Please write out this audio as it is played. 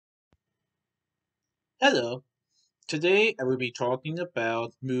Hello. Today I will be talking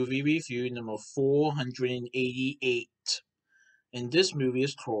about movie review number 488. And this movie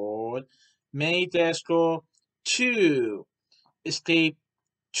is called Madagascar 2 Escape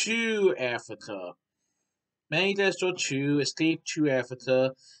to Africa. Madagascar 2 Escape to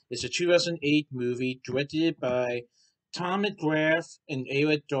Africa is a 2008 movie directed by Tom McGrath and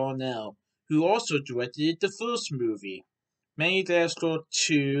Eric Darnell, who also directed the first movie. Madagascar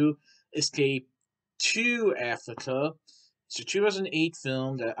 2 Escape to Africa. It's a 2008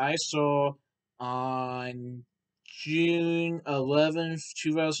 film that I saw on June 11th,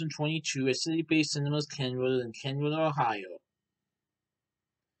 2022 at City Base Cinemas Kenwood in Kenwood, Ohio.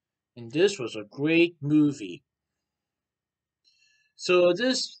 And this was a great movie. So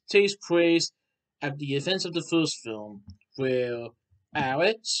this takes place at the events of the first film, where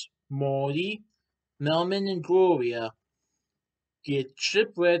Alex, Morty, Melman, and Gloria get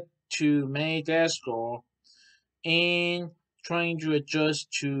shipwrecked to Madagascar and trying to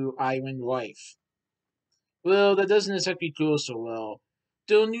adjust to island life. Well, that doesn't exactly go so well.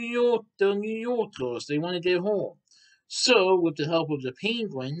 They're New Yorkers. They want to get home. So, with the help of the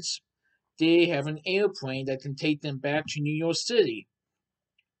penguins, they have an airplane that can take them back to New York City.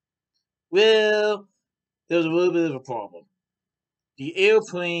 Well, there's a little bit of a problem. The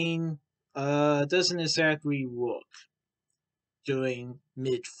airplane doesn't exactly work during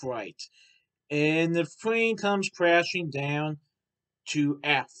mid-flight, and the plane comes crashing down to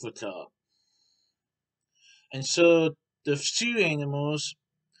Africa. And so the sea animals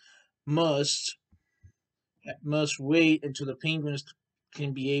must must wait until the penguins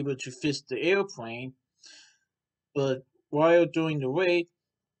can be able to fix the airplane. But while doing the wait,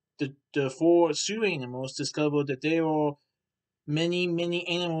 the four sea animals discover that there are many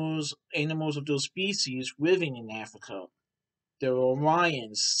animals of those species living in Africa. There are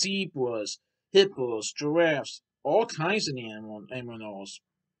lions, zebras, hippos, giraffes, all kinds of animals.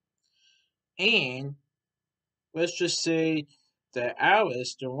 And let's just say that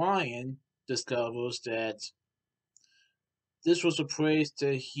Alice, the lion, discovers that this was a place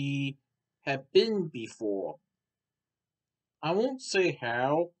that he had been before. I won't say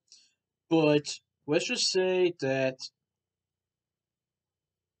how, but let's just say that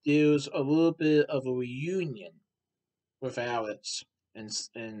there's a little bit of a reunion with Alex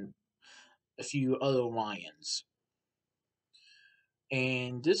and a few other lions.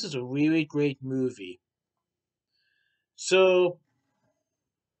 And this is a really great movie. So,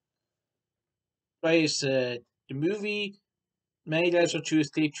 like I said, the movie Madagascar to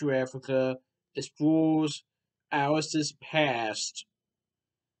Escape to Africa explores Alice's past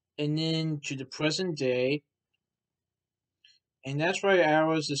and then to the present day, and that's why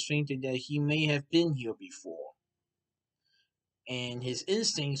Alice is thinking that he may have been here before, and his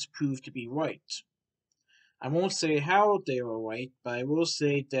instincts prove to be right. I won't say how they were right, but I will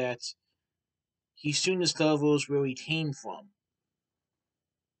say that he soon discovers where he came from,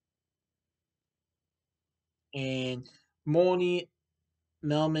 and Morty,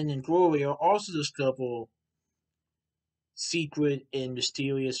 Melman, and Gloria also discover secret and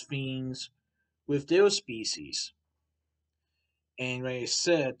mysterious things with their species. And like I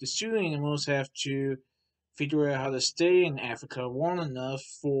said, the sea animals have to figure out how to stay in Africa long enough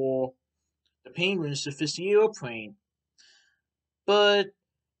for the penguins to fix the airplane. But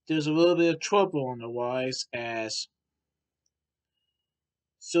there's a little bit of trouble on the rise as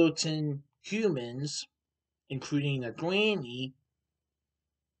certain humans, including a granny,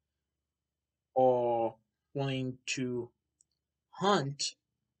 are wanting to hunt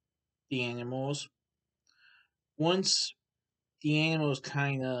the animals once the animals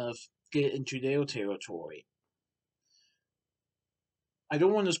kind of get into their territory. I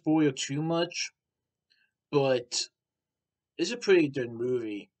don't want to spoil too much, but it's a pretty good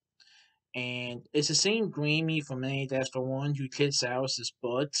movie. And it's the same Grammy from Madagascar 1 who kicks Alice's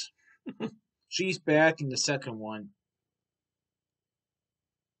butt. She's back in the second one.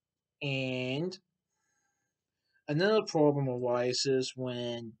 And another problem arises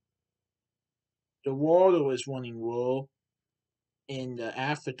when the water is running low in the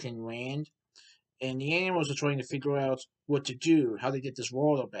African land, and the animals are trying to figure out what to do, how to get this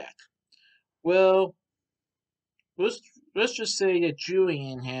water back. Well, let's let's just say that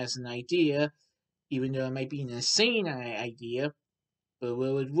Julian has an idea, even though it might be an insane idea, but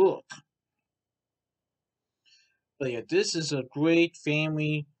will it work? But yeah, this is a great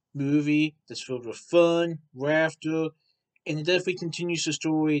family movie that's filled with fun, laughter, and it definitely continues the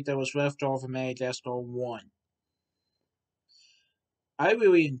story that was left off in Madagascar 1. I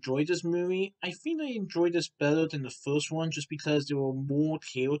really enjoyed this movie. I think I enjoyed this better than the first one just because there were more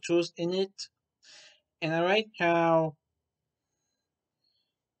characters in it. And I like how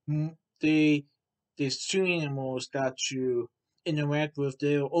mm, they these two animals got to interact with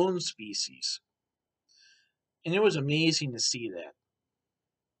their own species, and it was amazing to see that.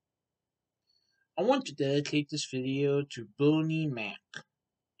 I want to dedicate this video to Boney Mac,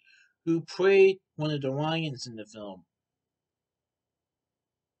 who played one of the lions in the film.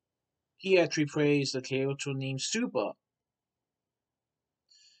 He actually plays the character named Suba.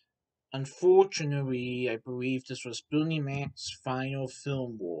 Unfortunately, I believe this was Boney Mac's final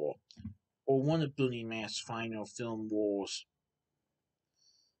film role, or one of Boney Mac's final film roles.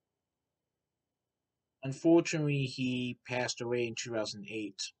 Unfortunately, he passed away in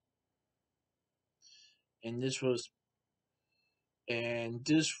 2008, and this was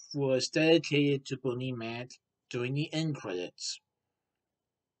dedicated to Boney Mac during the end credits.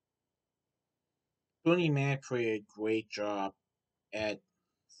 Boney Mac played a great job at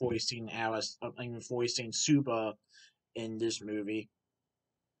voicing Suba in this movie.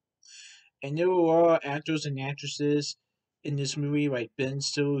 And there were a lot of actors and actresses in this movie, like Ben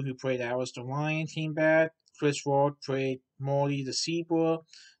Stiller, who played Alice the Lion, came back. Chris Rock played Molly the Zebra.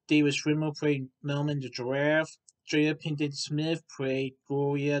 David Schwimmer played Melman the Giraffe. Jada Pinkett Smith played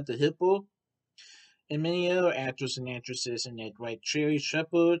Gloria the Hippo. And many other actors and actresses in it, like Sherry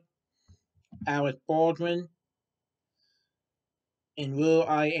Shepard, Alec Baldwin, and Will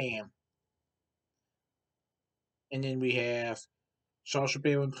I Am. And then we have Sacha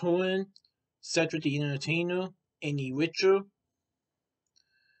Baron Cohen, Cedric the Entertainer, Annie Richter,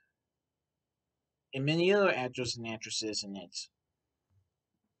 and many other actors and actresses in it.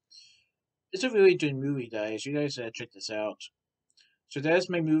 It's a really good movie, guys. You guys gotta check this out. So that's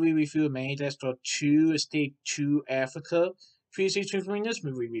my movie review of Madagascar 2 Escape to Africa. Please stay tuned for my next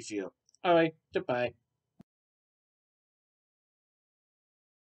movie review. Alright, goodbye.